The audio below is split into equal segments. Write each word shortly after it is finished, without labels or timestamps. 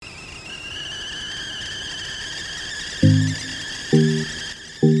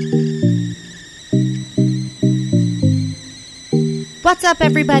What's up,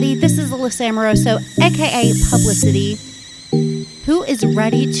 everybody? This is Alyssa Amoroso, aka Publicity, who is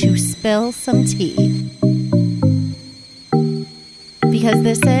ready to spill some tea. Because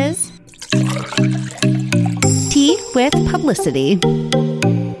this is Tea with Publicity.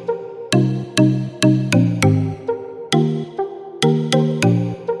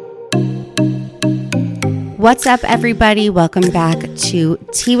 What's up, everybody? Welcome back to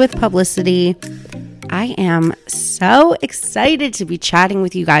Tea with Publicity. I am so excited to be chatting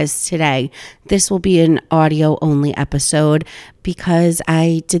with you guys today. This will be an audio only episode because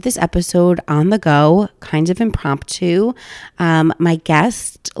I did this episode on the go, kind of impromptu. My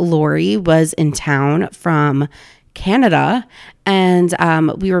guest, Lori, was in town from Canada, and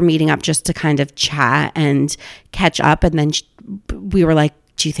we were meeting up just to kind of chat and catch up. And then we were like,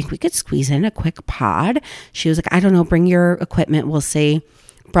 do you think we could squeeze in a quick pod? She was like, I don't know, bring your equipment. We'll see.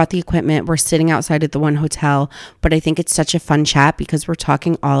 Brought the equipment. We're sitting outside at the one hotel, but I think it's such a fun chat because we're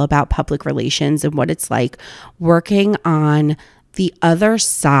talking all about public relations and what it's like working on the other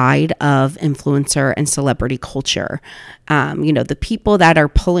side of influencer and celebrity culture. The people that are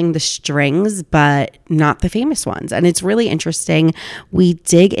pulling the strings, but not the famous ones. And it's really interesting. We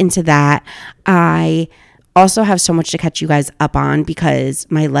dig into that. I also have so much to catch you guys up on because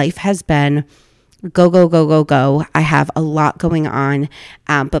my life has been go. I have a lot going on.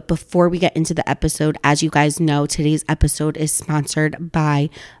 But before we get into the episode, as you guys know, today's episode is sponsored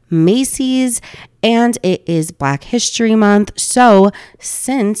by Macy's and it is Black History Month. So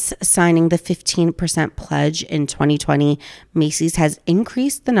since signing the 15% pledge in 2020, Macy's has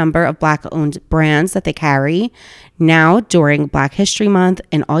increased the number of Black owned brands that they carry. Now during Black History Month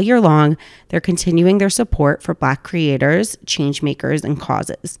and all year long, they're continuing their support for Black creators, change makers, and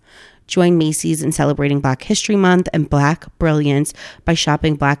causes. Join Macy's in celebrating Black History Month and Black brilliance by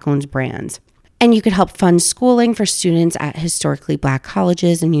shopping Black-owned brands. And you could help fund schooling for students at historically Black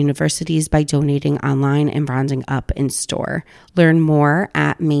colleges and universities by donating online and rounding up in store. Learn more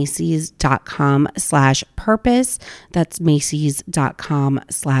at Macys.com/purpose. That's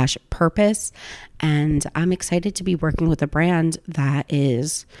Macys.com/purpose. And I'm excited to be working with a brand that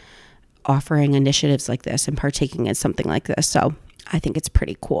is offering initiatives like this and partaking in something like this. So I think it's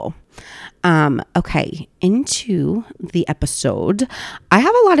pretty cool. Okay, into the episode. I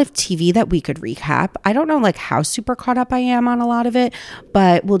have a lot of TV that we could recap. I don't know how super caught up I am on a lot of it,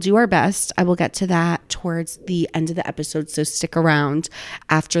 but we'll do our best. I will get to that towards the end of the episode, so stick around.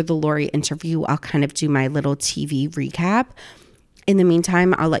 After the Lori interview, I'll kind of do my little TV recap. In the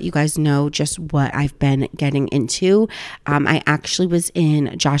meantime, I'll let you guys know just what I've been getting into. I actually was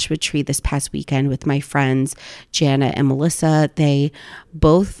in Joshua Tree this past weekend with my friends, Jana and Melissa. They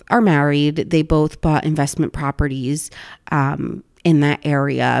both are married. They both bought investment properties in that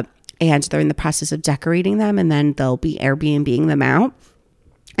area, and they're in the process of decorating them, and then they'll be Airbnb-ing them out.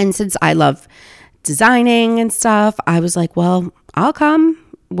 And since I love designing and stuff, I was like, well, I'll come.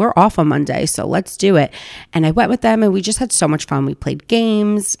 We're off on Monday, so let's do it. And I went with them and we just had so much fun. We played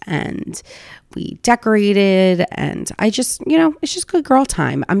games and we decorated, and I just, it's just good girl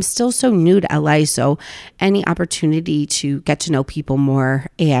time. I'm still so new to LA, so any opportunity to get to know people more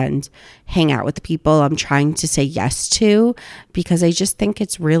and hang out with the people, I'm trying to say yes to, because I just think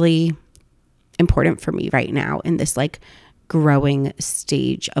it's really important for me right now in this growing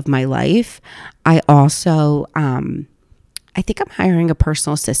stage of my life. I also, I think I'm hiring a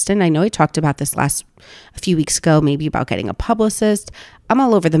personal assistant. I know I talked about this a few weeks ago, maybe about getting a publicist. I'm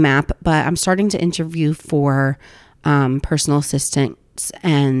all over the map, but I'm starting to interview for personal assistants,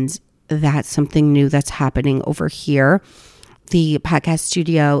 and that's something new that's happening over here. The podcast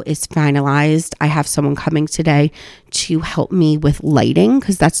studio is finalized. I have someone coming today to help me with lighting,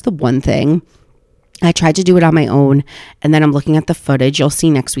 because that's the one thing. I tried to do it on my own, and then I'm looking at the footage. You'll see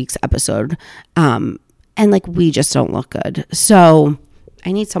next week's episode. And we just don't look good. So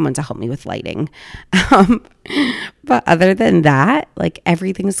I need someone to help me with lighting. But other than that,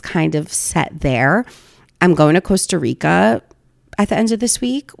 everything's kind of set there. I'm going to Costa Rica at the end of this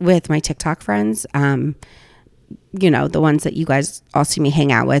week with my TikTok friends. The ones that you guys all see me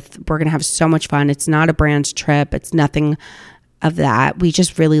hang out with. We're going to have so much fun. It's not a brand trip. It's nothing of that. We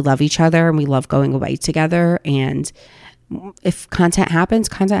just really love each other and we love going away together. And if content happens.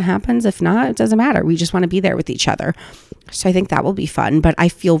 If not, it doesn't matter. We just want to be there with each other. So I think that will be fun. But I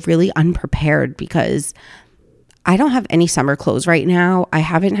feel really unprepared because I don't have any summer clothes right now. I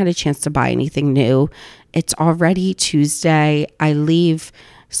haven't had a chance to buy anything new. It's already Tuesday. I leave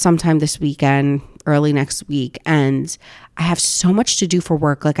sometime this weekend, early next week, and I have so much to do for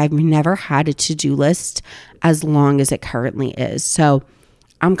work. I've never had a to-do list as long as it currently is. So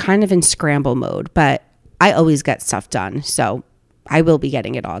I'm kind of in scramble mode, but I always get stuff done. So I will be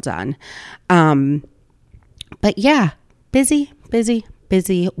getting it all done. But yeah, busy.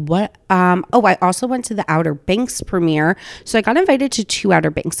 What? I also went to the Outer Banks premiere. So I got invited to 2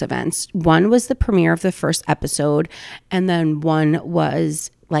 Outer Banks events. One was the premiere of the first episode, and then one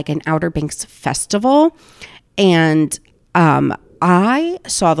was like an Outer Banks festival. And I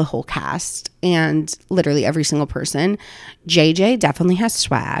saw the whole cast and literally every single person. JJ definitely has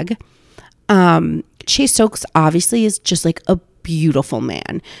swag. Chase Stokes obviously is just like a beautiful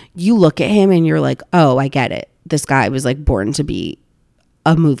man. You look at him and you're like, oh, I get it. This guy was like born to be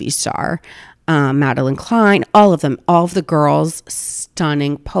a movie star. Madeline Klein, all of them, all of the girls,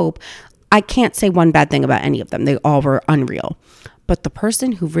 stunning. Pope. I can't say one bad thing about any of them. They all were unreal. But the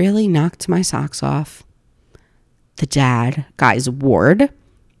person who really knocked my socks off, the dad, guys, Ward,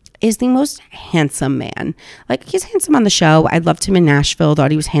 is the most handsome man. Like, he's handsome on the show. I loved him in Nashville. Thought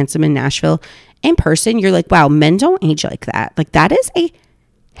he was handsome in Nashville. In person, you're like, wow, men don't age like that. Like, that is a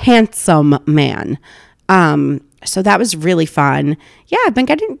handsome man. So that was really fun. Yeah, I've been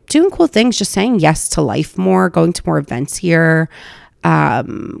doing cool things, just saying yes to life more, going to more events here.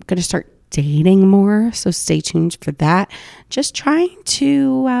 Gonna start dating more, so stay tuned for that. Just trying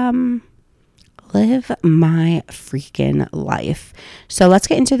to live my freaking life. So let's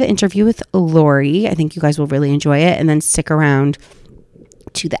get into the interview with Lori. I think you guys will really enjoy it, and then stick around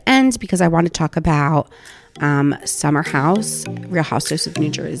to the end because I want to talk about Summer House, Real Housewives of New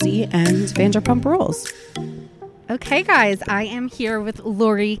Jersey, and Vanderpump Rules. Okay, guys, I am here with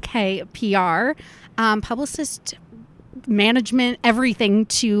Lori K. PR, publicist, management, everything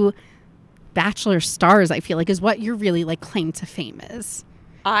to Bachelor stars, I feel like, is what your really like claim to fame is.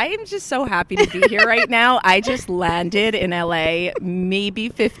 I am just so happy to be here right now. I just landed in LA maybe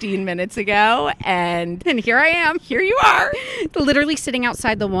 15 minutes ago, and here I am. Here you are. Literally sitting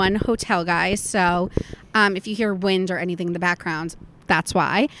outside the one hotel, guys. So if you hear wind or anything in the background, that's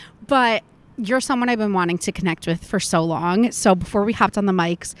why. But you're someone I've been wanting to connect with for so long. So before we hopped on the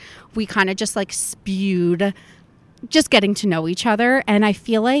mics, we kind of just like spewed just getting to know each other. And I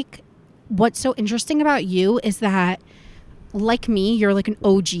feel like what's so interesting about you is that, like me, you're like an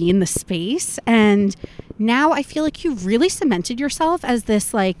OG in the space. And now I feel like you've really cemented yourself as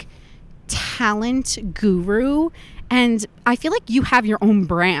this like talent guru. And I feel like you have your own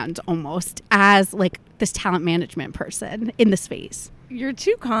brand almost as like this talent management person in the space. You're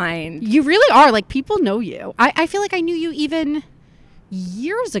too kind. You really are. Like, people know you. I feel like I knew you even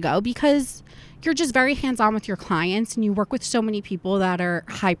years ago because you're just very hands-on with your clients and you work with so many people that are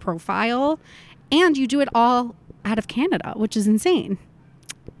high profile, and you do it all out of Canada, which is insane.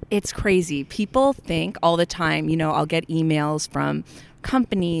 It's crazy. People think all the time, you know, I'll get emails from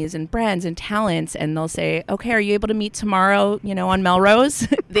companies and brands and talents, and they'll say, okay, are you able to meet tomorrow, you know, on Melrose?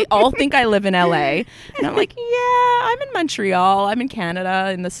 They all think I live in LA. And I'm like, yeah, I'm in Montreal. I'm in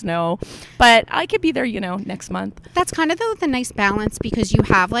Canada in the snow. But I could be there, you know, next month. That's kind of the nice balance because you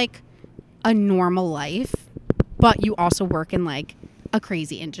have like a normal life, but you also work in like a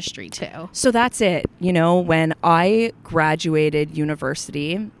crazy industry too. So that's it. You know, when I graduated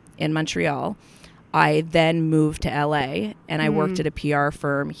university in Montreal, I then moved to LA and I worked at a PR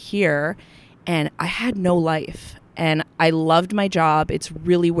firm here, and I had no life. And I loved my job. It's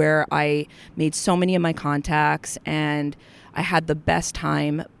really where I made so many of my contacts, and I had the best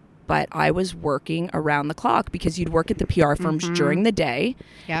time. But I was working around the clock because you'd work at the PR firms during the day,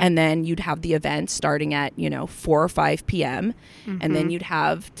 and then you'd have the event starting at, you know, 4 or 5 p.m. And then you'd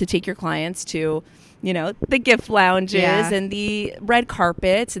have to take your clients to, you know, the gift lounges and the red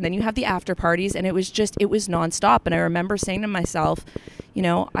carpets, and then you have the after parties, and it was nonstop. And I remember saying to myself, you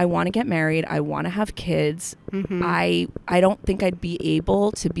know, I want to get married. I want to have kids. I don't think I'd be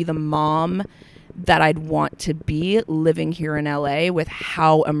able to be the mom that I'd want to be living here in LA with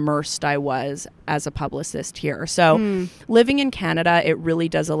how immersed I was as a publicist here. So living in Canada, it really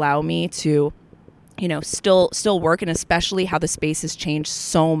does allow me to, you know, still work, and especially how the space has changed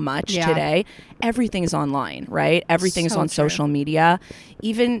so much today. Everything's online, right? Everything's on social media,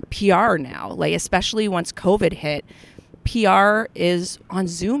 even PR now, like especially once COVID hit. PR is on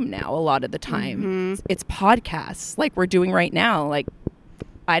Zoom now a lot of the time. It's podcasts like we're doing right now. Like,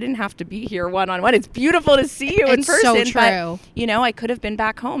 I didn't have to be here one-on-one. It's beautiful to see you in person. So true. But, you know, I could have been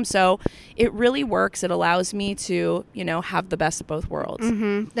back home. So it really works. It allows me to, you know, have the best of both worlds.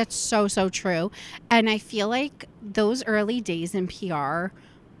 That's so, so true. And I feel like those early days in PR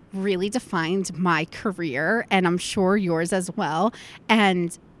really defined my career, and I'm sure yours as well.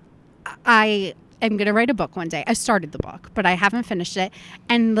 And I am going to write a book one day. I started the book, but I haven't finished it.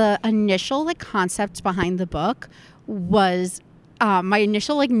 And the initial like concept behind the book was... my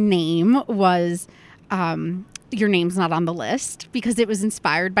initial like name was your name's not on the list because it was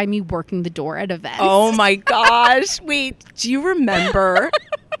inspired by me working the door at events. Oh my gosh. Wait, do you remember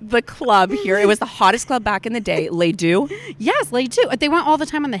the club here? It was the hottest club back in the day, Les Deux. Yes, Les Deux. They went all the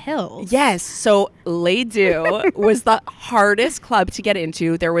time on the hills. Yes. So Les Deux was the hardest club to get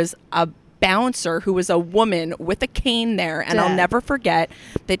into. There was a bouncer who was a woman with a cane there. And I'll never forget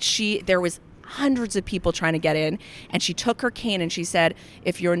that there was hundreds of people trying to get in, and she took her cane and she said,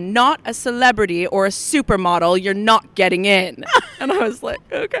 if you're not a celebrity or a supermodel, you're not getting in. And I was like,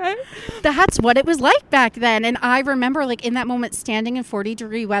 okay. That's what it was like back then. And I remember like in that moment standing in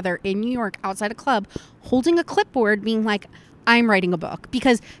 40-degree weather in New York outside a club holding a clipboard being like, I'm writing a book,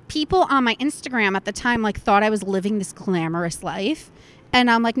 because people on my Instagram at the time like thought I was living this glamorous life,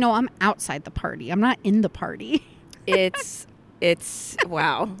 and I'm like, no, I'm outside the party, I'm not in the party. It's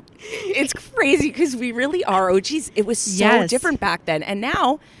wow. It's crazy because we really are OGs. It was so different back then. And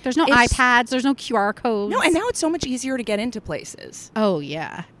now there's no iPads, there's no QR codes. No, and now it's so much easier to get into places. Oh,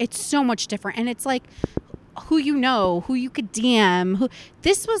 yeah. It's so much different. And it's like who you know, who you could DM.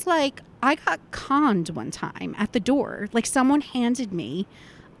 This was like, I got conned one time at the door. Like someone handed me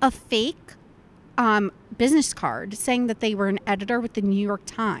a fake business card saying that they were an editor with the New York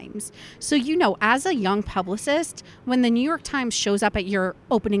Times. So, you know, as a young publicist, when the New York Times shows up at your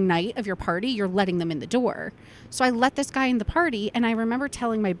opening night of your party, you're letting them in the door. So I let this guy in the party, and I remember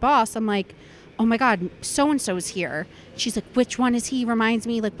telling my boss, I'm like, oh my God, so-and-so is here. She's like, which one is he? Reminds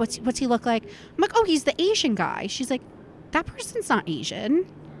me, like, what's he look like? I'm like, oh, he's the Asian guy. She's like, that person's not Asian.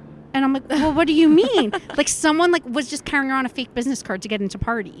 And I'm like, well, what do you mean? Like someone like was just carrying around a fake business card to get into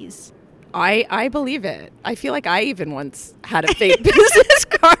parties. I believe it. I feel like I even once had a fake business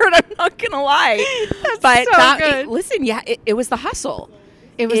card. I'm not gonna lie. That's so good. Listen, yeah, it was the hustle.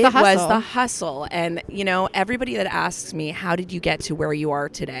 It was the hustle. Was the hustle. And, you know, everybody that asks me, how did you get to where you are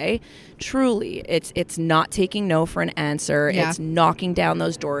today? Truly, it's not taking no for an answer. Yeah. It's knocking down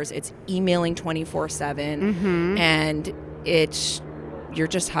those doors. It's emailing 24/7. Mm-hmm. And you're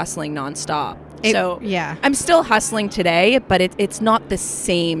just hustling nonstop. I'm still hustling today, but it's not the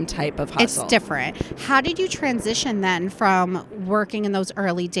same type of hustle. It's different. How did you transition then from working in those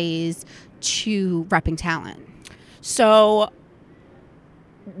early days to repping talent? So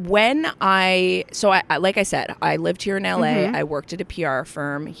like I said, I lived here in LA. Mm-hmm. I worked at a PR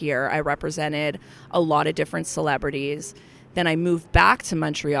firm here. I represented a lot of different celebrities. Then I moved back to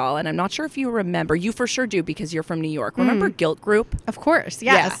Montreal, and I'm not sure if you remember. You for sure do because you're from New York. Remember Gilt Group? Of course,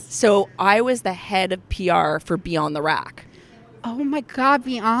 yes. Yeah. So I was the head of PR for Beyond the Rack. Oh my God,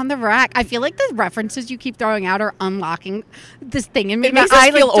 Beyond the Rack. I feel like the references you keep throwing out are unlocking this thing in me. It makes us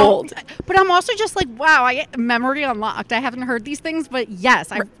feel old. But I'm also just like, wow, I get memory unlocked. I haven't heard these things, but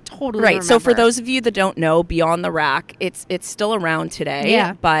yes, I totally remember. So for those of you that don't know, Beyond the Rack, it's still around today.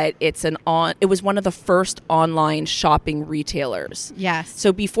 Yeah. But it was one of the first online shopping retailers. Yes.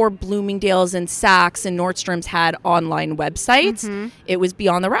 So before Bloomingdale's and Saks and Nordstrom's had online websites, it was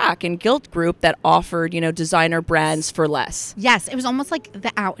Beyond the Rack and Gilt Group that offered, designer brands for less. Yes, it was almost like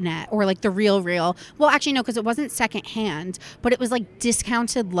the Outnet or like the Real. Well, actually, no, because it wasn't secondhand, but it was like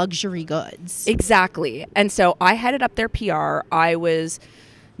discounted luxury goods. Exactly. And so I headed up their PR. I was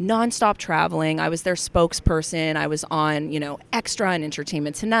nonstop traveling. I was their spokesperson. I was on, Extra and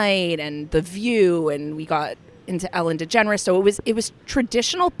Entertainment Tonight and The View, and we got into Ellen DeGeneres. So it was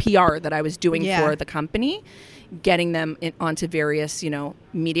traditional PR that I was doing for the company, getting them onto various,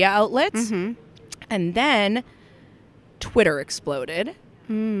 media outlets. Mm-hmm. And then Twitter exploded.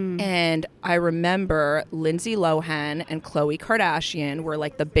 And I remember Lindsay Lohan and Khloe Kardashian were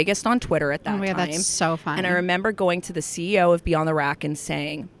like the biggest on Twitter at that time. That's so funny. And I remember going to the CEO of Beyond the Rack and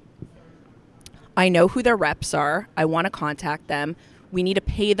saying, I know who their reps are. I want to contact them. We need to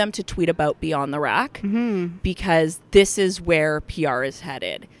pay them to tweet about Beyond the Rack because this is where PR is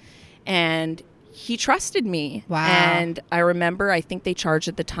headed. And he trusted me. Wow. And I remember, I think they charged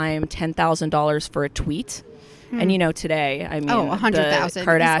at the time $10,000 for a tweet. And today, I mean, 100,000. The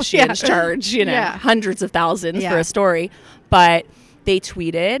Kardashians charge, hundreds of thousands for a story. But they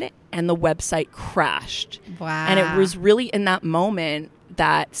tweeted and the website crashed. Wow. And it was really in that moment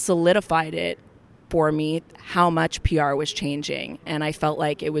that solidified it for me how much PR was changing. And I felt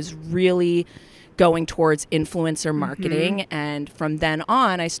like it was really going towards influencer marketing. And from then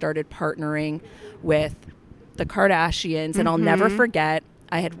on, I started partnering with the Kardashians. And I'll never forget,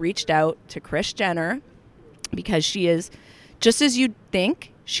 I had reached out to Kris Jenner, because she is, just as you'd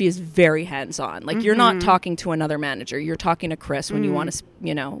think, she is very hands-on. Like you're not talking to another manager. You're talking to Kris when you want to,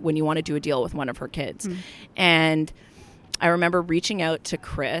 when you want to do a deal with one of her kids. And I remember reaching out to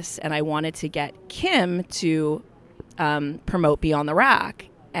Kris, and I wanted to get Kim to promote Beyond the Rack.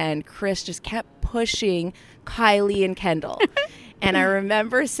 and Chris just kept pushing Kylie and Kendall. And I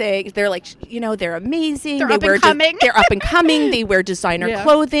remember saying, they're like, they're amazing. They're up and coming. They're up and coming. They wear designer Yeah.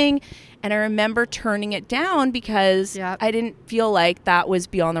 clothing. And I remember turning it down because Yep. I didn't feel like that was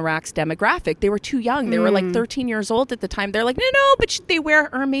Beyond the Racks demographic. They were too young. They were like 13 years old at the time. They're like, no, but they wear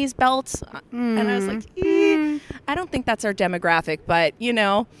Hermes belts. And I was like, I don't think that's our demographic. But,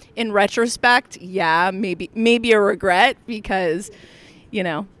 in retrospect, yeah, maybe a regret because,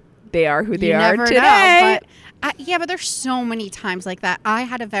 they are who they You are never today. know, but but there's so many times like that. I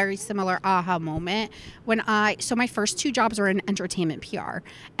had a very similar aha moment when so my first 2 jobs were in entertainment PR,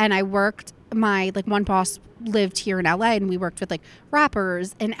 and I worked, my one boss lived here in LA, and we worked with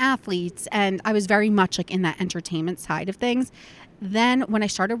rappers and athletes, and I was very much in that entertainment side of things. Then when I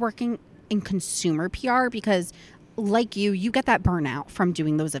started working in consumer PR, because like you get that burnout from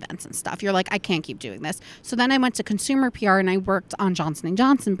doing those events and stuff. You're like, I can't keep doing this. So then I went to consumer PR and I worked on Johnson &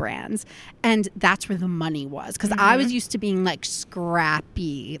 Johnson brands. And that's where the money was. Because I was used to being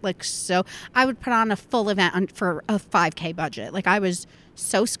scrappy. So I would put on a full event for a $5,000 budget. I was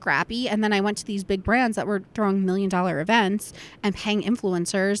so scrappy. And then I went to these big brands that were throwing $1 million events and paying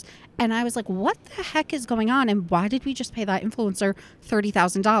influencers. And I was like, what the heck is going on? And why did we just pay that influencer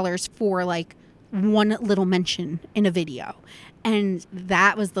 $30,000 for one little mention in a video? And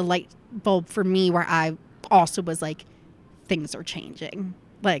that was the light bulb for me, where I also was like, things are changing.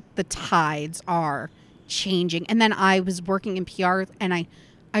 The tides are changing. And then I was working in PR, and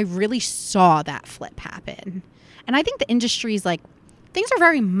I really saw that flip happen. And I think the industry's things are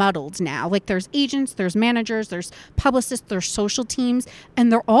very muddled now. There's agents, there's managers, there's publicists, there's social teams, and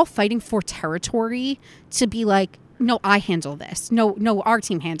they're all fighting for territory to be no, I handle this. No, our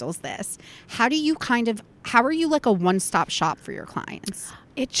team handles this. How are you a one-stop shop for your clients?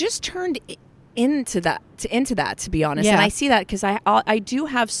 It just turned into that, to be honest. Yeah. And I see that because I do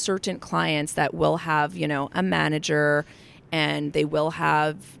have certain clients that will have, a manager, and they will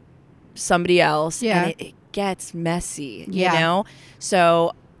have somebody else. Yeah. And it gets messy, Yeah.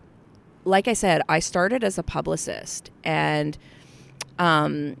 So like I said, I started as a publicist, and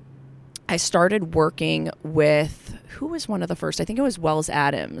I started working with, who was one of the first? I think it was Wells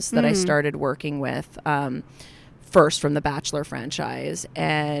Adams that I started working with first from the Bachelor franchise.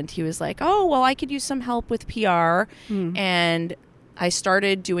 And he was like, oh, well, I could use some help with PR. And I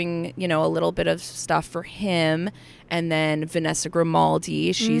started doing, a little bit of stuff for him. And then Vanessa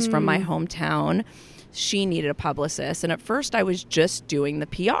Grimaldi, she's from my hometown. She needed a publicist. And at first I was just doing the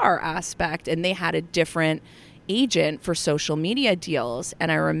PR aspect, and they had a different agent for social media deals.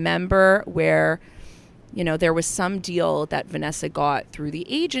 And I remember where, there was some deal that Vanessa got through the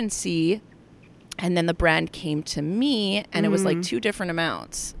agency, and then the brand came to me, and it was 2 different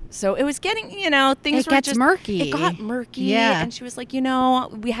amounts. So it was getting, things were just murky. It got murky. Yeah. And she was like,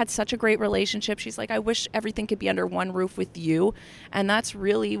 we had such a great relationship. She's like, I wish everything could be under one roof with you. And that's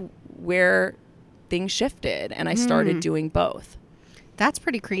really where things shifted. And I started doing both. That's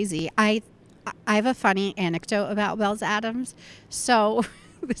pretty crazy. I have a funny anecdote about Wells Adams. So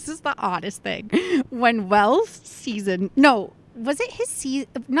this is the oddest thing. When Wells season, was it his season?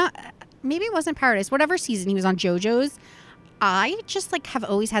 Maybe it wasn't Paradise. Whatever season he was on JoJo's. I just have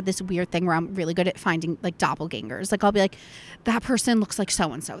always had this weird thing where I'm really good at finding doppelgangers. I'll be like, that person looks like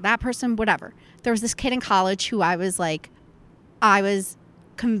so-and-so, that person, whatever. There was this kid in college who I was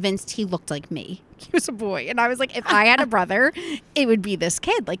convinced he looked like me. He was a boy. And I was like, if I had a brother, it would be this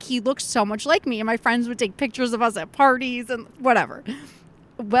kid. He looks so much like me. And my friends would take pictures of us at parties and whatever.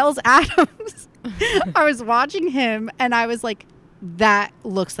 Wells Adams, I was watching him and I was like, that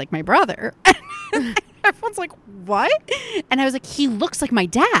looks like my brother. Everyone's like, what? And I was like, he looks like my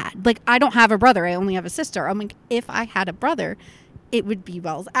dad. I don't have a brother. I only have a sister. I'm like, if I had a brother, it would be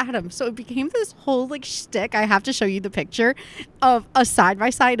Wells Adams. So it became this whole shtick. I have to show you the picture of a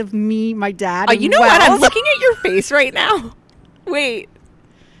side-by-side of me, my dad, and you know Wells. what? I'm looking at your face right now. Wait.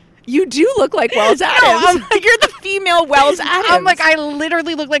 You do look like Wells Adams. I'm like, you're the female Wells Adams. I'm like, I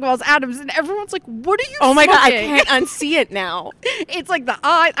literally look like Wells Adams. And everyone's like, what are you Oh my God, I smoking? can't unsee it now. It's the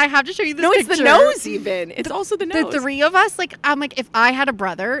eyes. I have to show you this No, it's picture. the nose even. It's also the nose. The 3 of us, I'm like, if I had a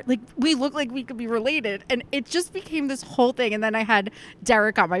brother, we look like we could be related. And it just became this whole thing. And then I had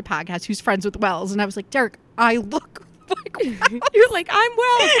Derek on my podcast who's friends with Wells. And I was like, Derek, I look like Wells. You're like, I'm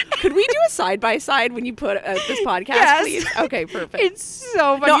Wells. Could we do a side-by-side when you put this podcast, Yes. please? Okay, perfect. It's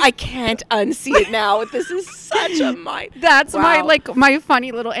so funny. No, I can't unsee it now. This is such a mind. That's Wow. my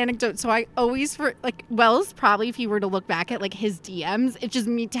funny little anecdote. So I always, Wells, probably if he were to look back at his DMs, it's just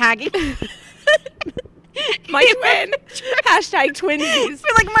me tagging My twin. Hashtag twinsies.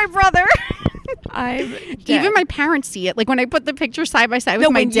 for my brother. I'm Even dead. my parents see it. Like when I put the picture side by side with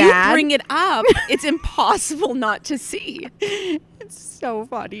No, my when dad. you bring it up, it's impossible not to see. It's so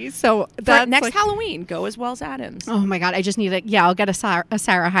funny. So But that's next like, Halloween, go as Wells Adams. oh my God, I just need I'll get a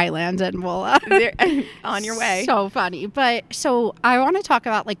Sarah Hyland and we'll There- on your way. So funny. But so I want to talk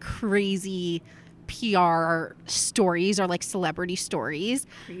about like crazy PR stories or like celebrity stories.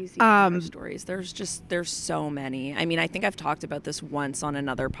 Crazy PR stories. There's so many. I mean, I think I've talked about this once on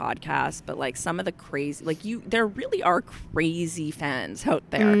another podcast, but like some of the crazy, like there really are crazy fans out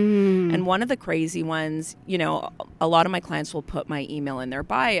there. And one of the crazy ones, you know, a lot of my clients will put my email in their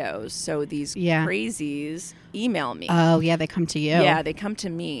bios. So these Yeah. crazies email me. Oh yeah, they come to you. Yeah, they come to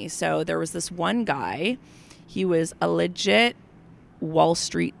me. So there was this one guy, he was a legit Wall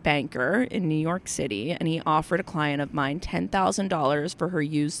Street banker in New York City, and he offered a client of mine $10,000 for her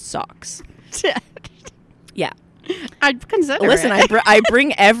used socks. Yeah. I'd consider Listen, it. I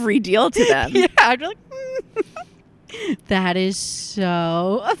bring every deal to them. Yeah, I'd be like, that is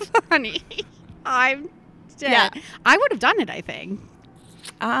so funny. I'm dead. Yeah. I would have done it, I think.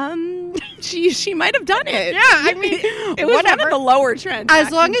 She might have done it. Yeah, I mean, it was one whatever. of the lower trends.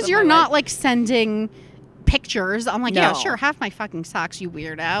 As long as you're not like sending pictures, I'm like, yeah, No. sure, have my fucking socks, you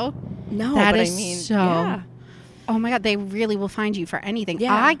weirdo. no, That but is I mean, so- yeah. Oh my God, they really will find you for anything.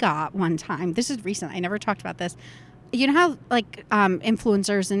 Yeah. I got one time, this is recent, I never talked about this. You know how like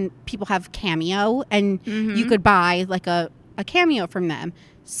influencers and people have Cameo and you could buy like a Cameo from them?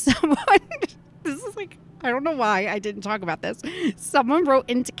 Someone, this is like, I don't know why I didn't talk about this. Someone wrote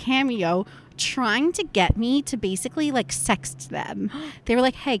into Cameo trying to get me to basically like sext them. They were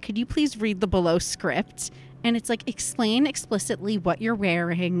like, hey, could you please read the below script? And it's like, explain explicitly what you're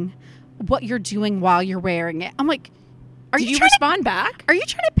wearing, what you're doing while you're wearing it. I'm like, Did you respond back? are you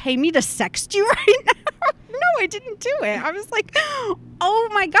trying to pay me to sext you right now? No, I didn't do it. I was like, oh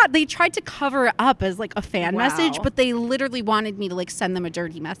my God. They tried to cover it up as like a fan Wow. message, but they literally wanted me to like send them a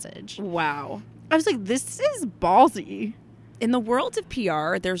dirty message. Wow. I was like, this is ballsy. In the world of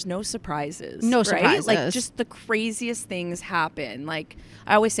PR, there's no surprises. No right? surprises. Like just the craziest things happen. Like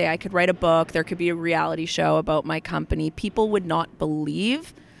I always say, I could write a book. There could be a reality show about my company. People would not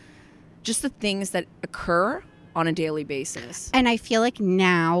believe just the things that occur on a daily basis. And I feel like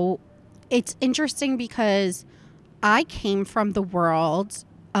now it's interesting because I came from the world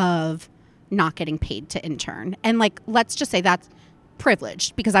of not getting paid to intern. And like, let's just say that's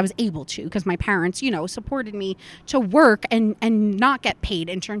privileged because I was able to, because my parents, you know, supported me to work and not get paid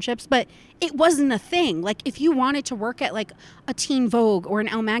internships, but it wasn't a thing. Like if you wanted to work at like a Teen Vogue or an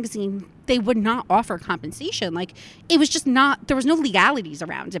Elle magazine, they would not offer compensation. Like it was just not, there was no legalities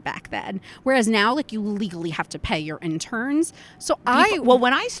around it back then. Whereas now, like you legally have to pay your interns. So when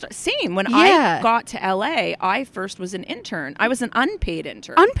I Yeah. I got to LA, I first was an intern. I was an unpaid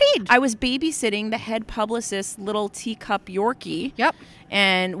intern. Unpaid. I was babysitting the head publicist's little teacup Yorkie. Yep.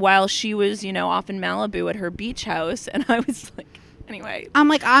 And while she was, you know, off in Malibu at her beach house, and I was like, anyway, I'm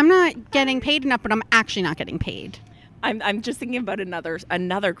like, I'm not getting paid enough, but I'm actually not getting paid. I'm just thinking about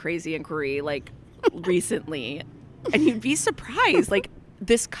another crazy inquiry like recently, and you'd be surprised. Like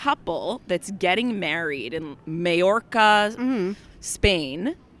this couple that's getting married in Majorca,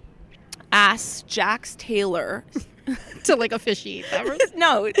 Spain, asked Jax Taylor To like officiate that.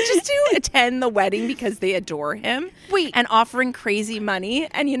 no, just to attend the wedding because they adore him. Wait. And offering crazy money.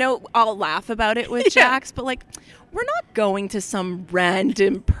 And, you know, I'll laugh about it with Jax, but like, we're not going to some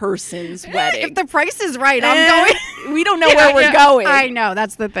random person's wedding. If the price is right, I'm going. We don't know where we're going. I know,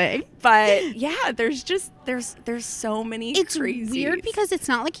 that's the thing. But yeah, there's so many It's crazies. weird because it's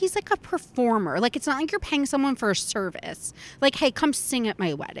not like he's like a performer. Like it's not like you're paying someone for a service. Like, hey, come sing at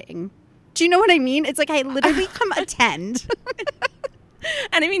my wedding. Do you know what I mean? It's like, hey, literally come attend.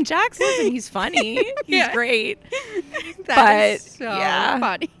 And I mean, Jax, listen, he's funny. He's Yeah. great. That is But, so yeah.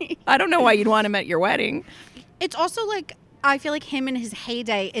 funny. I don't know why you'd want him at your wedding. It's also like, I feel like him in his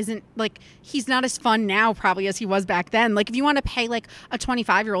heyday isn't like, he's not as fun now probably as he was back then. Like if you want to pay like a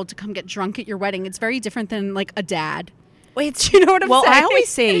 25-year-old to come get drunk at your wedding, it's very different than like a dad. Wait, You know what I'm well, saying? I always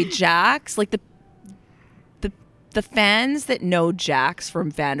say Jax, like the fans that know Jax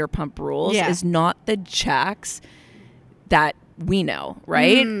from Vanderpump Rules Yeah. is not the Jax that we know,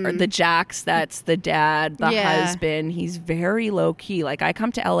 right? Or the Jax that's the dad, the Yeah. husband. He's very low key. Like I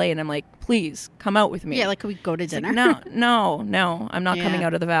come to LA and I'm like, please come out with me. Yeah, like, could we go to dinner? Like, no, I'm not coming Yeah.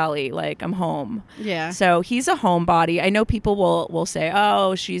 out of the valley. Like, I'm home. Yeah. So he's a homebody. I know people will say,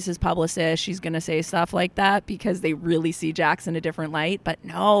 oh, she's his publicist. She's going to say stuff like that because they really see Jax in a different light. But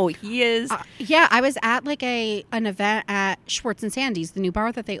no, he is. Yeah, I was at like an event at Schwartz and Sandy's, the new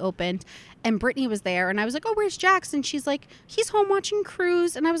bar that they opened, and Brittany was there, and I was like, oh, where's Jax? And she's like, he's home watching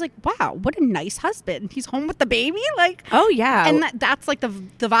Cruise. And I was like, wow, what a nice husband. He's home with the baby. Like, Oh, yeah. and that's like the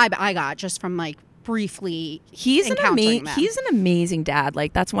vibe I got just from like briefly He's encountering them. he's an amazing dad.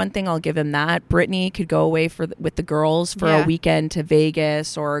 Like, that's one thing I'll give him that. Brittany could go away with the girls for Yeah. a weekend to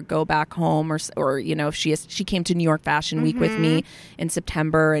Vegas or go back home or you know, if she came to New York Fashion Week with me in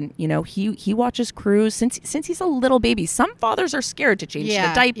September, and you know, he watches Cruise since he's a little baby. Some fathers are scared to change Yeah,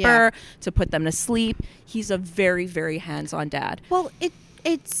 the diaper, yeah. to put them to sleep. He's a very, very hands-on dad. Well,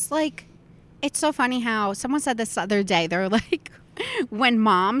 it's like, it's so funny how someone said this the other day. They're like, when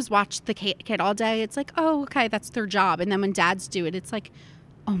moms watch the kid all day, it's like, oh, okay, that's their job. And then when dads do it, it's like,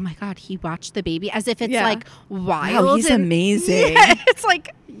 oh my God, he watched the baby, as if it's Yeah. like wild. Wow, he's and- amazing. Yeah, it's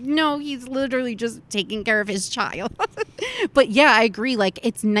like, no, he's literally just taking care of his child. But yeah, I agree. Like,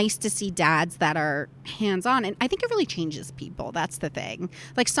 it's nice to see dads that are hands-on, and I think it really changes people. That's the thing.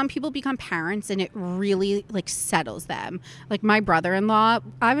 Like, some people become parents and it really like settles them. Like my brother-in-law,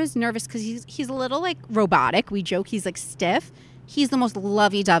 I was nervous because he's a little like robotic. We joke he's like stiff. He's the most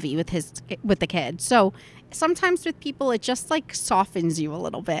lovey-dovey with the kid. So sometimes with people, it just like softens you a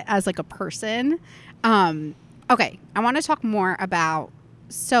little bit as like a person. Okay, I want to talk more about.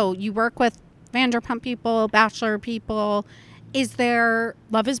 So you work with Vanderpump people, Bachelor people. Is there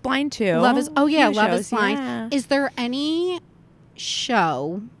Love is Blind too. Love is Few Love is shows, Blind? yeah. Is there any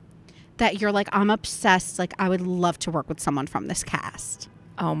show that you're like, I'm obsessed? Like, I would love to work with someone from this cast.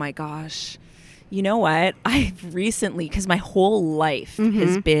 Oh my gosh. You know what? I've recently, because my whole life Mm-hmm.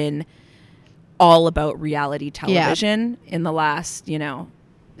 has been all about reality television in the last,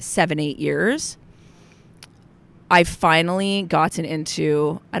 7-8 years. I've finally gotten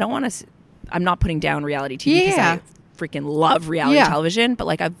into, I'm not putting down reality TV because Yeah. I freaking love reality Yeah. television, but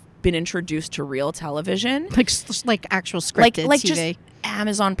like I've been introduced to real television. Like actual scripted like TV. just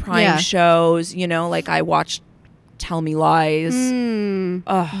Amazon Prime Yeah. shows, like I watched Tell Me Lies. Ugh,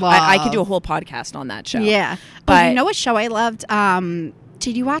 I could do a whole podcast on that show. Yeah. But- you know what show I loved?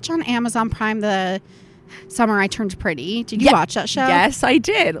 Did you watch on Amazon Prime the Summer I Turned Pretty? Did you Yeah. watch that show? Yes, I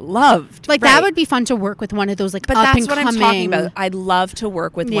did. Loved. Like, that would be fun to work with one of those, like, But up that's and what coming. I'm talking about. I'd love to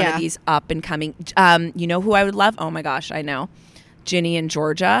work with one Yeah. of these up and coming. You know who I would love? Oh my gosh, I know. Ginny and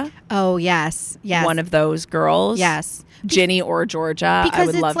Georgia. Oh, yes. Yes. One of those girls. Yes. Ginny or Georgia. Because I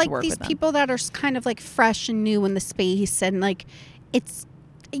would it's love like to work these with them. people that are kind of like fresh and new in the space, and like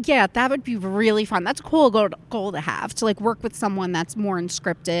yeah, that would be really fun. That's a cool goal to have, to like work with someone that's more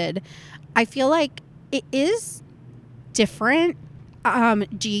unscripted. I feel like it is different.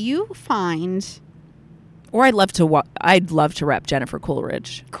 Do you find Or I'd love to rep Jennifer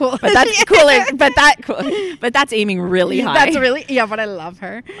Coolidge. cool? But that's Coolidge. But that's aiming really high. That's really, yeah, but I love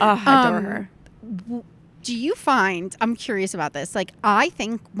her. Oh, I adore her. Do you find, I'm curious about this, like, I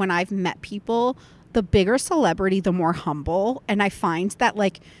think when I've met people, the bigger celebrity, the more humble. And I find that,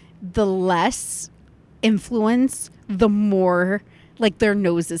 like, the less influence, the more, like, their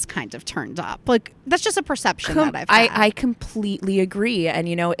nose is kind of turned up. Like, that's just a perception that I've had. I completely agree. And,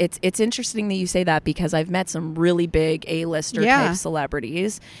 it's interesting that you say that because I've met some really big A-lister Yeah. type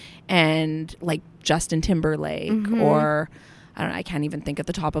celebrities, and like Justin Timberlake Mm-hmm. or I don't know, I can't even think at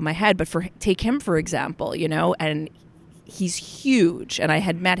the top of my head, but take him for example, and he's huge. And I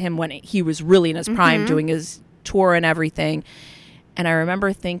had met him when he was really in his prime doing his tour and everything. And I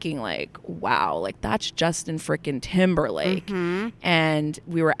remember thinking like, wow, like that's Justin frickin' Timberlake. And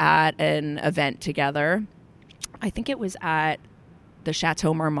we were at an event together. I think it was at the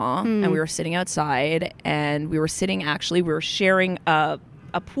Chateau Marmont, and we were sitting outside, and we were sharing a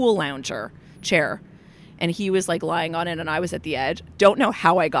pool lounger chair. And he was like lying on it and I was at the edge. Don't know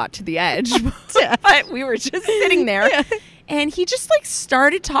how I got to the edge, but we were just sitting there. And he just like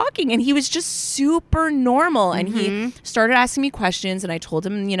started talking, and he was just super normal. And he started asking me questions, and I told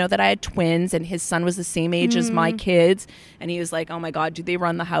him, that I had twins and his son was the same age as my kids. And he was like, oh my God, do they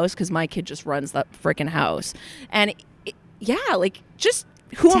run the house? Because my kid just runs that freaking house. And like just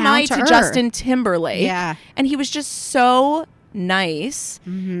who am Down I to to earth. Justin Timberlake? Yeah. And he was just so nice.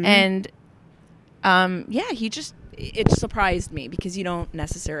 And it surprised me because you don't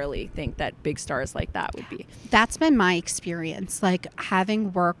necessarily think that big stars like that would be. That's been my experience, like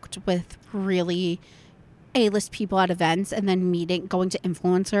having worked with really A-list people at events and then going to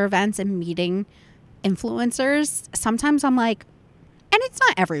influencer events and meeting influencers. Sometimes I'm like, And it's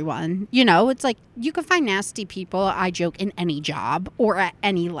not everyone, you know, it's like you can find nasty people, I joke, in any job or at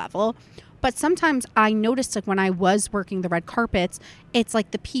any level. But sometimes I noticed, like, when I was working the red carpets, it's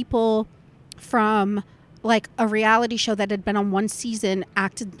like the people from like a reality show that had been on one season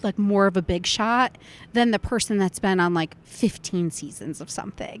acted like more of a big shot than the person that's been on like 15 seasons of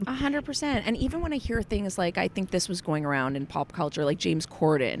something. 100%. And even when I hear things like, I think this was going around in pop culture, like James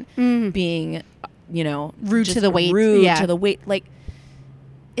Corden being, you know, Rude just to the weight. rude Yeah. to the weight. Like,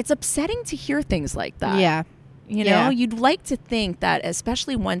 it's upsetting to hear things like that. Yeah. You know, you'd like to think that,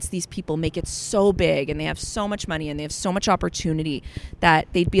 especially once these people make it so big and they have so much money and they have so much opportunity, that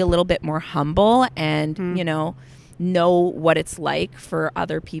they'd be a little bit more humble and, you know what it's like for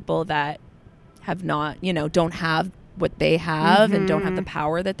other people that have not, you know, don't have what they have and don't have the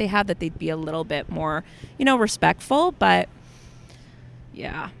power that they have, that they'd be a little bit more, you know, respectful. But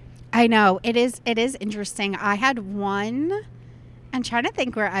yeah. I know. It is interesting. I had one... I'm trying to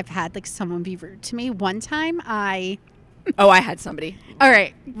think where I've had like someone be rude to me. One time I had somebody. All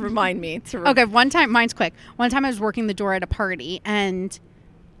right. Remind me to Okay, one time, mine's quick. One time I was working the door at a party and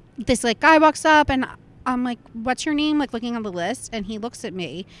this like guy walks up and I'm like, "What's your name?" Like looking on the list, and he looks at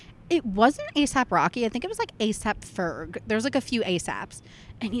me. It wasn't ASAP Rocky. I think it was like ASAP Ferg. There's like a few ASAPs.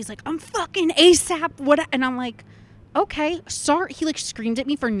 And he's like, "I'm fucking ASAP." What? And I'm like, "Okay, sorry." He like screamed at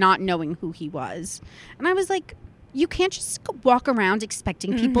me for not knowing who he was. And I was like, you can't just walk around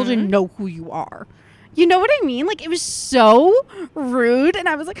expecting people to know who you are. You know what I mean? Like, it was so rude. And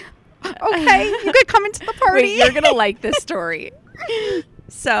I was like, okay, you could come into the party. Wait, you're going to like this story.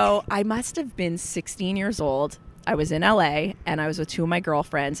 So I must have been 16 years old. I was in LA and I was with two of my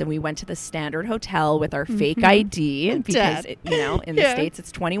girlfriends, and we went to the Standard Hotel with our fake ID because, you know, in the States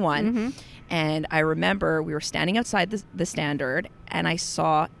it's 21. And I remember we were standing outside the Standard and I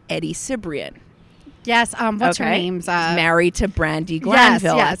saw Eddie Cibrian. Yes, what's her name? Married to Brandi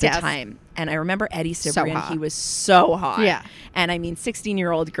Glanville at the time. And I remember Eddie Cibrian, he was so hot. Yeah. And I mean,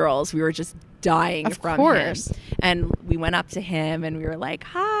 16-year-old girls, we were just dying from him. And we went up to him and we were like,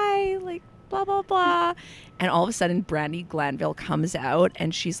 "Hi," like, blah, blah, blah. And all of a sudden, Brandi Glanville comes out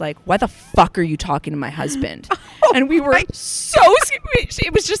and she's like, "Why the fuck are you talking to my husband?" And we were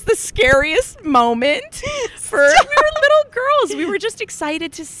it was just the scariest moment for, we were little girls. We were just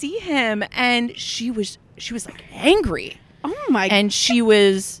excited to see him. And she was like angry. Oh my. And she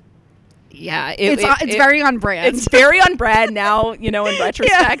was, yeah. It's very on brand. It's very on brand now, you know, in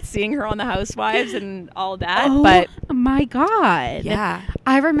retrospect, seeing her on The Housewives and all that. Oh, but my God. Yeah.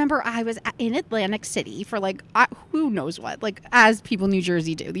 I remember I was in Atlantic City for like, who knows what, like as people in New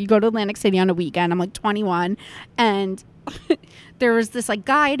Jersey do. You go to Atlantic City on a weekend. I'm like 21 and there was this like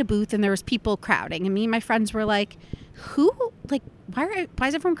guy at a booth and there was people crowding. And me and my friends were like, why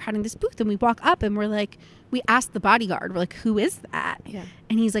is everyone crowding this booth? And we walk up and we're like, we asked the bodyguard, we're like, "Who is that?" Yeah.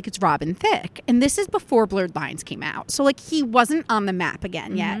 And he's like, "It's Robin Thicke." And this is before Blurred Lines came out. So like he wasn't on the map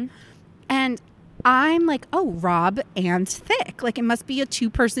again yet. And I'm like, "Oh, Rob and Thicke. Like it must be a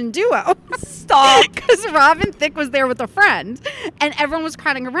 2-person duo." Stop. Because Robin Thicke was there with a friend and everyone was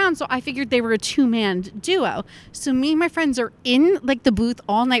crowding around. So I figured they were a 2-man duo. So me and my friends are in like the booth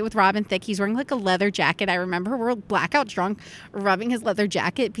all night with Robin Thicke. He's wearing like a leather jacket. I remember we're blackout drunk, rubbing his leather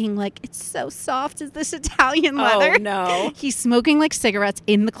jacket, being like, "It's so soft. Is this Italian leather?" Oh, no. He's smoking like cigarettes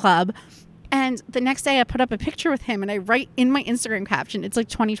in the club. And the next day I put up a picture with him and I write in my Instagram caption, it's like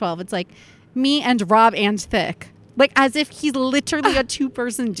 2012. It's like, "Me and Rob and Thicke." Like as if he's literally a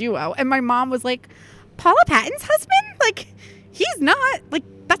 2-person duo. And my mom was like, "Paula Patton's husband? Like he's not, like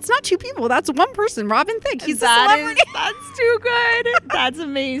that's not 2 people. That's 1 person. Rob and Thicke. He's a celebrity." That's too good. That's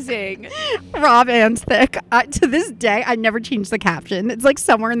amazing. Rob and Thicke. To this day, I never changed the caption. It's like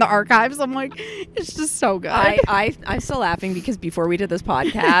somewhere in the archives. I'm like, it's just so good. I'm still laughing because before we did this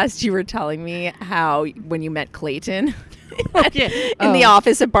podcast, you were telling me how when you met Clayton in the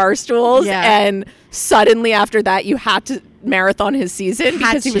office at Barstools, and suddenly after that you had to marathon his season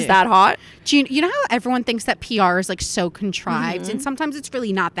because he was that hot. Do you know how everyone thinks that PR is like so contrived and sometimes it's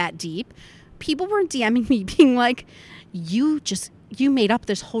really not that deep? People were DMing me being like, you made up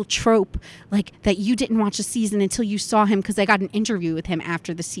this whole trope, like that you didn't watch the season until you saw him because I got an interview with him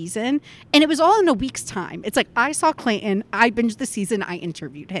after the season. And it was all in a week's time. It's like, I saw Clayton, I binged the season, I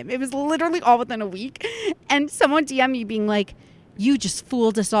interviewed him. It was literally all within a week. And someone DM'd me being like, "You just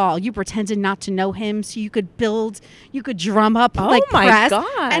fooled us all. You pretended not to know him so you could drum up like press."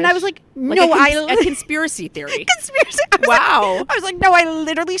 Gosh. And I was like, "No, a conspiracy theory." Conspiracy. Wow. I was like, "No, I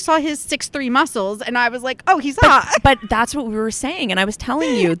literally saw his 6'3" muscles and I was like, oh, he's hot." But that's what we were saying. And I was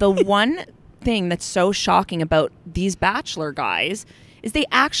telling you, the one thing that's so shocking about these Bachelor guys is they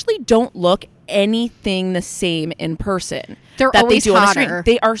actually don't look anything the same in person. They're that always they do on the hotter. screen.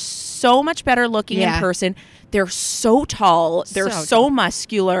 They are so much better looking in Yeah. person. They're so tall. They're So so tall.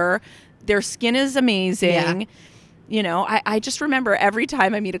 muscular. Their skin is amazing. Yeah. You know, I just remember every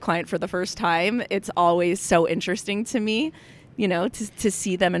time I meet a client for the first time, it's always so interesting to me, you know, to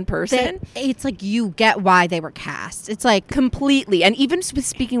see them in person. It's like you get why they were cast. It's like, Completely. And even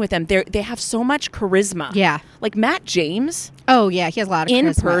speaking with them, they have so much charisma. yeah. Like Matt James Oh yeah, he has a lot of in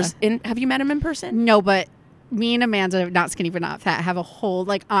charisma. person. Have you met him in person? No, but me and Amanda, not skinny but not fat, have a whole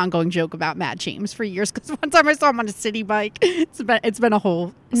like ongoing joke about Matt James for years. Because one time I saw him on a city bike. It's been a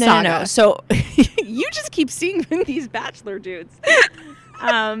whole saga. No. So you just keep seeing these bachelor dudes.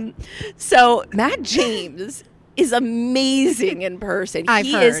 So Matt James is amazing in person. I've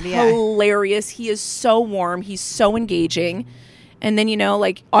He heard, is yeah. hilarious. He is so warm. He's so engaging. And then, you know,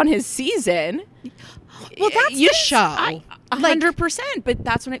 like on his season, Well, that's the show. 100%. But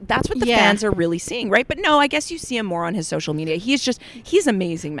that's what the Yeah. fans are really seeing, right? But no, I guess you see him more on his social media. He's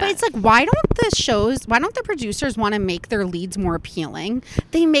amazing, Matt. But it's like, why don't the producers want to make their leads more appealing?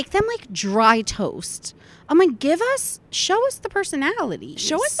 They make them like dry toast. I'm like, show us the personalities.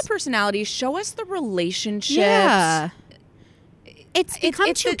 Show us the personalities. Show us the relationships. Yeah. It's become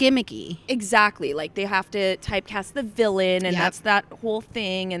it's too the- gimmicky. Exactly. Like they have to typecast the villain and Yep. that's that whole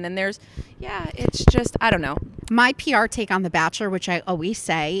thing. And then it's just, I don't know. My PR take on The Bachelor, which I always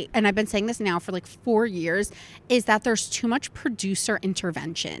say, and I've been saying this now for like 4 years, is that there's too much producer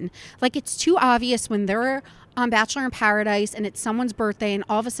intervention. Like it's too obvious when they're on Bachelor in Paradise and it's someone's birthday and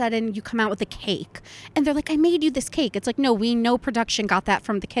all of a sudden you come out with a cake and they're like, I made you this cake. It's like, no, we know production got that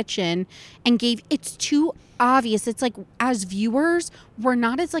from the kitchen and it's too obvious. It's like, as viewers, we're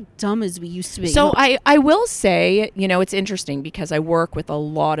not as like dumb as we used to be. So I will say, you know, it's interesting because I work with a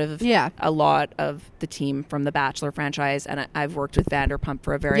lot of the team from the Bachelor franchise, and I've worked with Vanderpump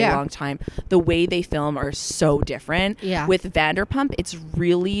for a very Yeah. long time. The way they film are so different. Yeah. With Vanderpump, it's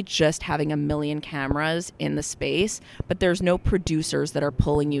really just having a million cameras in the space, but there's no producers that are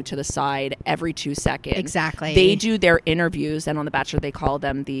pulling you to the side every 2 seconds. Exactly. They do their interviews, and on The Bachelor they call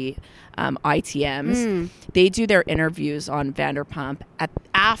them the ITMs. They do their interviews on Vanderpump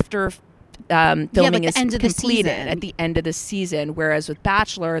after filming like the is end of the completed season. at the end of the season, whereas with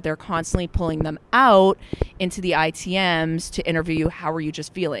Bachelor they're constantly pulling them out into the ITMs to interview you. How are you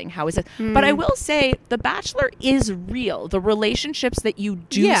just feeling? How is it? But I will say The Bachelor is real. The relationships that you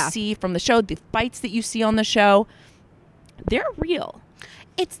do Yeah. see from the show, the fights that you see on the show, they're real.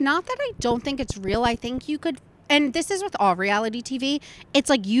 It's not that I don't think it's real. I think you could, and this is with all reality TV, it's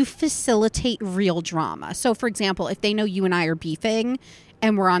like you facilitate real drama. So, for example, if they know you and I are beefing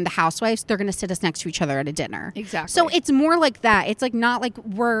and we're on The Housewives, they're going to sit us next to each other at a dinner. Exactly. So it's more like that. It's like not like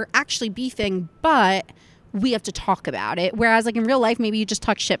we're actually beefing, but we have to talk about it. Whereas like in real life, maybe you just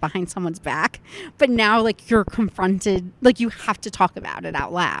talk shit behind someone's back, but now like you're confronted, like you have to talk about it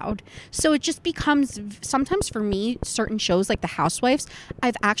out loud. So it just becomes, sometimes for me, certain shows like The Housewives,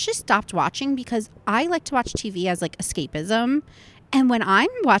 I've actually stopped watching because I like to watch TV as like escapism. And when I'm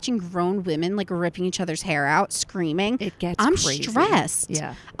watching grown women like ripping each other's hair out, screaming, It gets I'm crazy. stressed.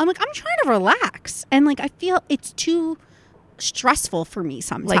 Yeah. I'm like, I'm trying to relax. And like, I feel it's too stressful for me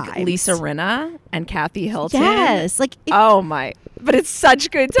sometimes. Like Lisa Rinna and Kathy Hilton. Yes. Like, Oh my! But it's such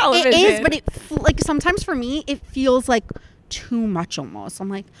good television. it is, but it like sometimes for me, it feels like too much almost. I'm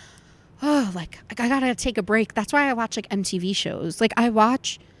like, oh, like I gotta take a break. That's why I watch like MTV shows. Like I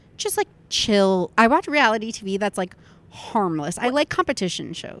watch just like chill. I watch reality TV that's like harmless. I like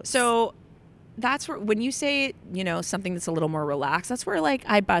competition shows. So that's where, when you say, you know, something that's a little more relaxed, that's where like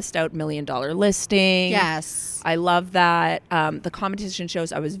I bust out $1 Million Listing. yes, I love that. The competition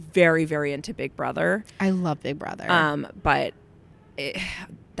shows, I was very, very into Big Brother. I love Big Brother. But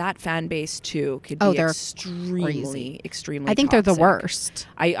that fan base too could Oh, be they're extremely I think they're the toxic. worst.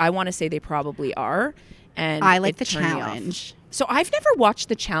 I want to say they probably are. And I like it the turned me off. challenge. So I've never watched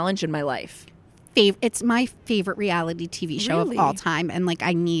The Challenge in my life. It's my favorite reality TV show Really? of all time, and like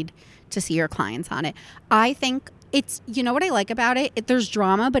I need to see your clients on it. I think it's, you know what I like about it? There's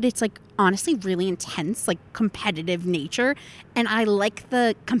drama, but it's like honestly really intense, like competitive nature, and I like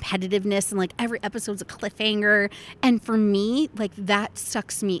the competitiveness, and like every episode's a cliffhanger, and for me like that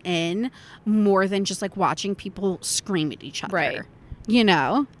sucks me in more than just like watching people scream at each other. Right. You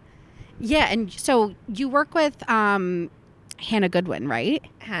know? Yeah, and so you work with Hannah Goodwin, right?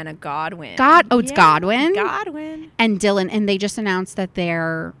 Hannah Godwin. It's Godwin? Godwin. And Dylan, and they just announced that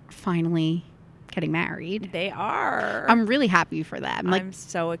they're finally getting married. They are. I'm really happy for them. Like, I'm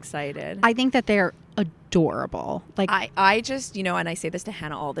so excited. I think that they're adorable. Like, I just, and I say this to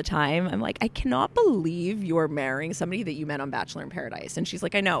Hannah all the time. I'm like, I cannot believe you're marrying somebody that you met on Bachelor in Paradise. And she's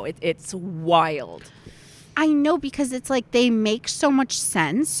like, I know, it's wild. I know, because it's like they make so much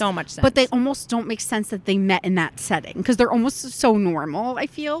sense. So much sense. But they almost don't make sense that they met in that setting, because they're almost so normal, I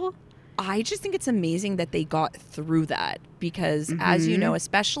feel. I just think it's amazing that they got through that, because as you know,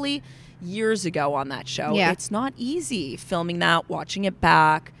 especially years ago on that show, it's not easy filming that, watching it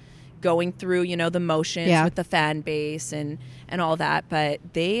back, going through, the motions with the fan base and all that. But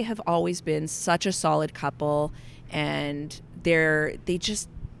they have always been such a solid couple, and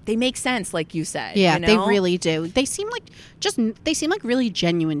they make sense, like you said. Yeah, they really do. They seem like really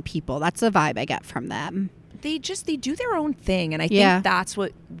genuine people. That's the vibe I get from them. They do their own thing, and I think that's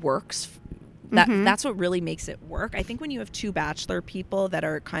what works. That's what really makes it work. I think when you have two Bachelor people that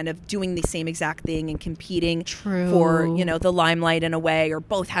are kind of doing the same exact thing and competing for, the limelight in a way, or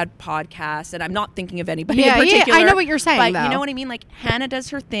both had podcasts, and I'm not thinking of anybody in particular. I know what you're saying, but though. You know what I mean? Like, Hannah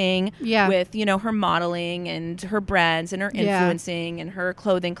does her thing with, her modeling and her brands and her influencing and her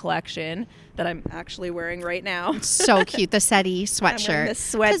clothing collection that I'm actually wearing right now. So cute. The SETI sweatshirt.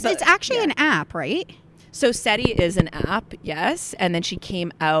 Because it's actually an app, right? So SETI is an app, yes. And then she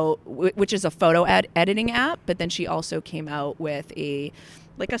came out, which is a photo editing app, but then she also came out with a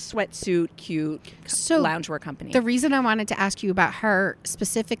sweatsuit, cute loungewear company. The reason I wanted to ask you about her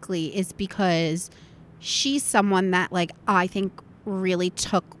specifically is because she's someone that, like, I think really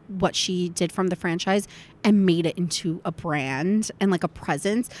took what she did from the franchise and made it into a brand and like a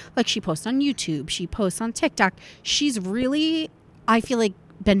presence. Like, she posts on YouTube, she posts on TikTok. She's really, I feel like,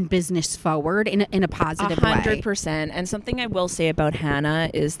 been business forward in a positive 100%. way. And something I will say about Hannah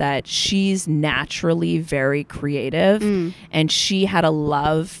is that she's naturally very creative, and she had a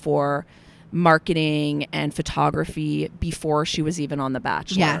love for marketing and photography before she was even on The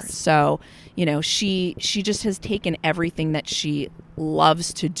Bachelor. Yes. So, she just has taken everything that she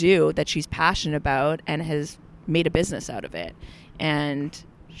loves to do, that she's passionate about, and has made a business out of it. And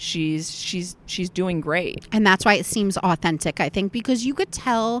she's doing great. And that's why it seems authentic, I think, because you could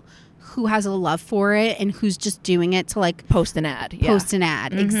tell who has a love for it and who's just doing it to, like, post an ad.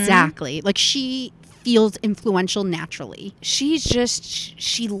 Exactly. Like, she feels influential naturally. She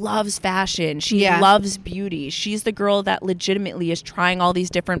loves fashion. She loves beauty. She's the girl that legitimately is trying all these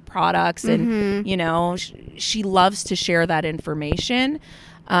different products, and she loves to share that information.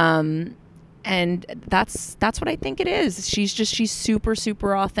 And that's what I think it is. She's super,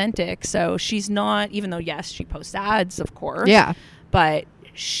 super authentic. So she's not, even though, yes, she posts ads, of course. Yeah. But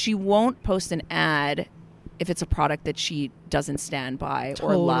she won't post an ad if it's a product that she doesn't stand by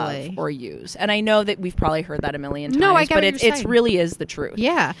or love or use. And I know that we've probably heard that a million times. No, I get but what you're it saying. really is the truth.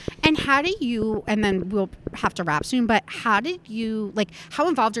 Yeah. And how do you, and then we'll have to wrap soon, but how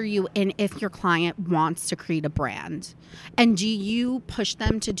involved are you in if your client wants to create a brand? And do you push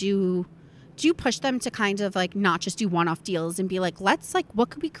them to kind of, like, not just do one-off deals and be like, let's, like, what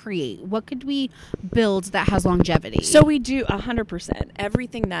could we create? What could we build that has longevity? So we do 100%.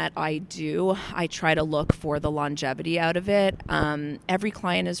 Everything that I do, I try to look for the longevity out of it. Every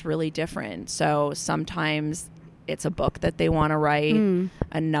client is really different. So sometimes it's a book that they want to write.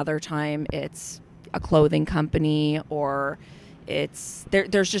 Another time it's a clothing company, or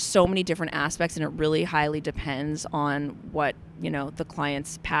there's just so many different aspects, and it really highly depends on what the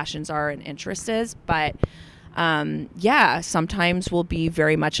client's passions are and interest is. But sometimes we'll be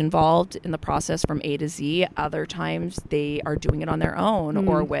very much involved in the process from A to Z. Other times they are doing it on their own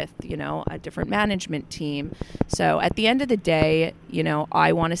or with a different management team. So at the end of the day,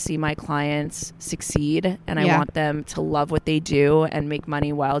 I want to see my clients succeed, and I want them to love what they do and make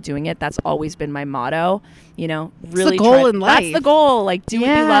money while doing it. That's always been my motto. Really, it's the goal in life. That's the goal. Like, do what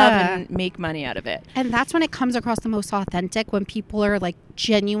you love and make money out of it. And that's when it comes across the most authentic, when people are, like,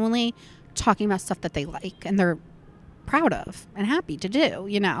 genuinely talking about stuff that they like and they're proud of and happy to do,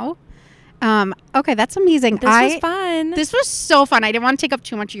 Okay, that's amazing. This was fun. This was so fun. I didn't want to take up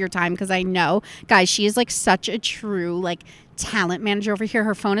too much of your time, because I know, guys, she is, like, such a true, like, talent manager over here.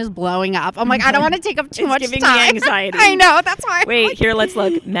 Her phone is blowing up. I'm like, I don't want to take up too much giving time. Me anxiety. I know. That's why. Wait, here, let's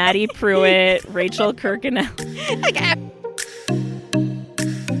look. Maddie Pruitt, Rachel Kirkconnell.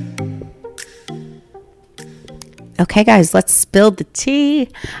 Okay, guys, let's spill the tea.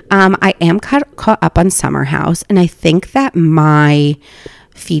 I am caught up on Summer House, and I think that my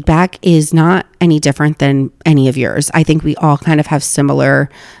feedback is not any different than any of yours. I think we all kind of have similar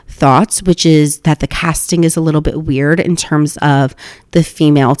thoughts, which is that the casting is a little bit weird in terms of the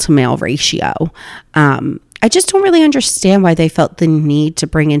female to male ratio. I just don't really understand why they felt the need to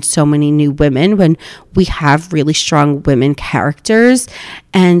bring in so many new women when we have really strong women characters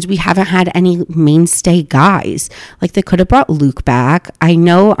and we haven't had any mainstay guys. Like, they could have brought Luke back. I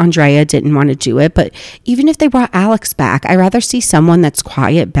know Andrea didn't want to do it, but even if they brought Alex back, I'd rather see someone that's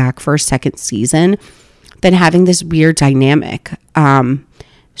quiet back for a second season than having this weird dynamic.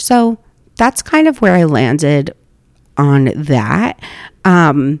 So that's kind of where I landed on that.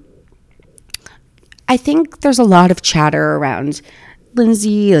 I think there's a lot of chatter around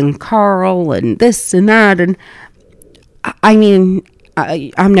Lindsay and Carl and this and that. And I mean,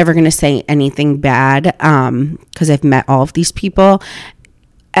 I'm never going to say anything bad because I've met all of these people.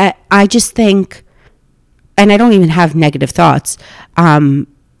 I just think, and I don't even have negative thoughts,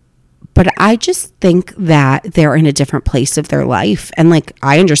 but I just think that they're in a different place of their life. And like,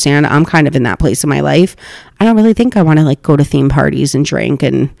 I understand I'm kind of in that place of my life. I don't really think I want to like go to theme parties and drink,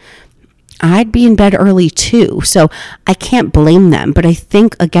 and I'd be in bed early too. So I can't blame them. But I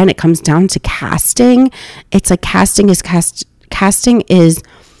think, again, it comes down to casting. It's like casting is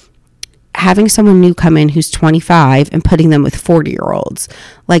having someone new come in who's 25 and putting them with 40-year-olds.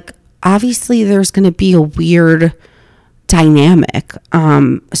 Like, obviously there's going to be a weird dynamic.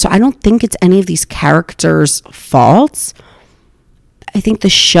 So I don't think it's any of these characters' faults. I think the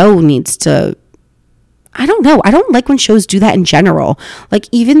show needs to, I don't know. I don't like when shows do that in general. Like,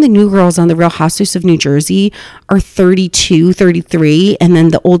 even the new girls on The Real Housewives of New Jersey are 32, 33, and then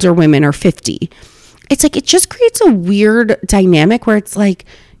the older women are 50. It's like, it just creates a weird dynamic where it's like,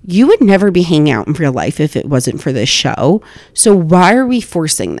 you would never be hanging out in real life if it wasn't for this show. So why are we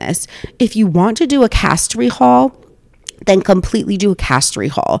forcing this? If you want to do a cast rehaul, then completely do a cast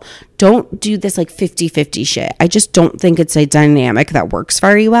rehaul. Don't do this like 50-50 shit. I just don't think it's a dynamic that works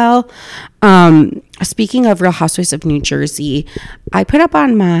very well. Speaking of Real Housewives of New Jersey, I put up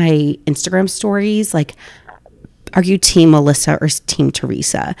on my Instagram stories, like, are you team Melissa or team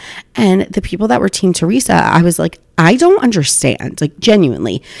Teresa? And the people that were team Teresa, I was like, I don't understand, like,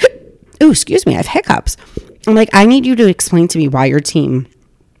 genuinely. Oh, excuse me, I have hiccups. I'm like, I need you to explain to me why you're team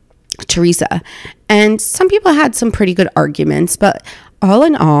Teresa. And some people had some pretty good arguments, but all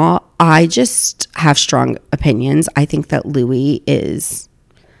in all, I just have strong opinions. I think that Louis is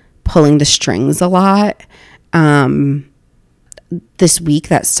pulling the strings a lot. This week,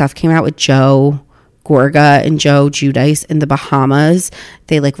 that stuff came out with Joe Gorga and Joe Giudice in the Bahamas.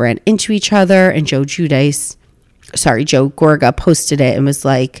 They like ran into each other, and Joe Gorga posted it and was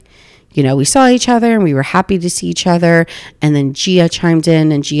like, you know, we saw each other and we were happy to see each other. And then Gia chimed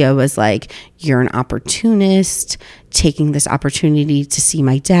in, and Gia was like, you're an opportunist, taking this opportunity to see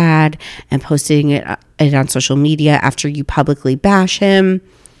my dad and posting it on social media after you publicly bash him.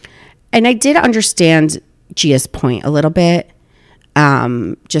 And I did understand Gia's point a little bit.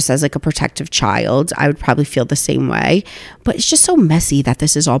 Just as like a protective child, I would probably feel the same way. But it's just so messy that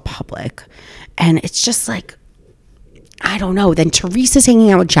this is all public. And it's just like, I don't know. Then Teresa's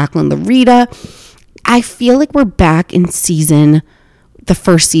hanging out with Jacqueline Larita. I feel like we're back in the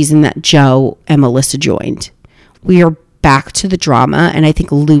first season that Joe and Melissa joined. We are back to the drama, and I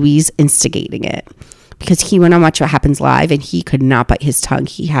think Louis instigating it because he went on Watch What Happens Live and he could not bite his tongue.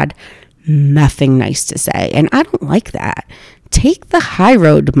 He had nothing nice to say, and I don't like that. Take the high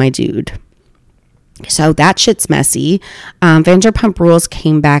road, my dude. So that shit's messy. Vanderpump Rules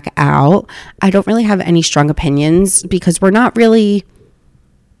came back out. I don't really have any strong opinions because we're not really,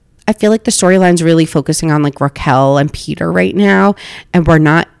 I feel like the storyline's really focusing on like Raquel and Peter right now, and we're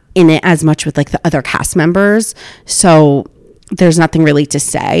not in it as much with like the other cast members. So there's nothing really to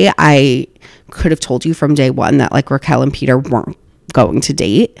say. I could have told you from day one that like Raquel and Peter weren't going to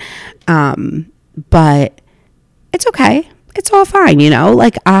date. But it's okay. It's all fine, you know?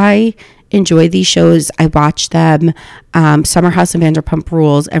 Like, I enjoy these shows. I watch them. Summer House and Vanderpump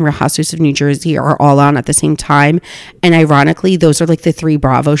Rules and Real Housewives of New Jersey are all on at the same time. And ironically, those are like the 3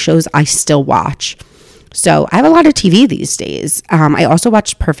 Bravo shows I still watch. So I have a lot of TV these days. I also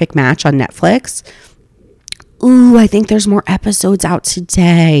watched Perfect Match on Netflix. Ooh, I think there's more episodes out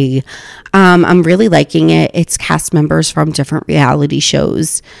today. I'm really liking it. It's cast members from different reality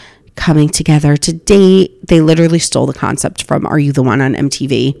shows coming together to date. They literally stole the concept from Are You the One on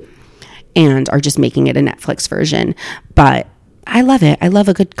MTV and are just making it a Netflix version. But I love it. I love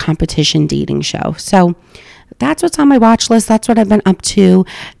a good competition dating show. So that's what's on my watch list. That's what I've been up to.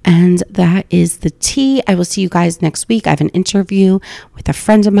 And that is the tea. I will see you guys next week. I have an interview with a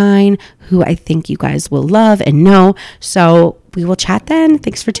friend of mine who I think you guys will love and know. So we will chat then.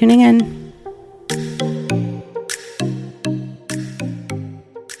 Thanks for tuning in.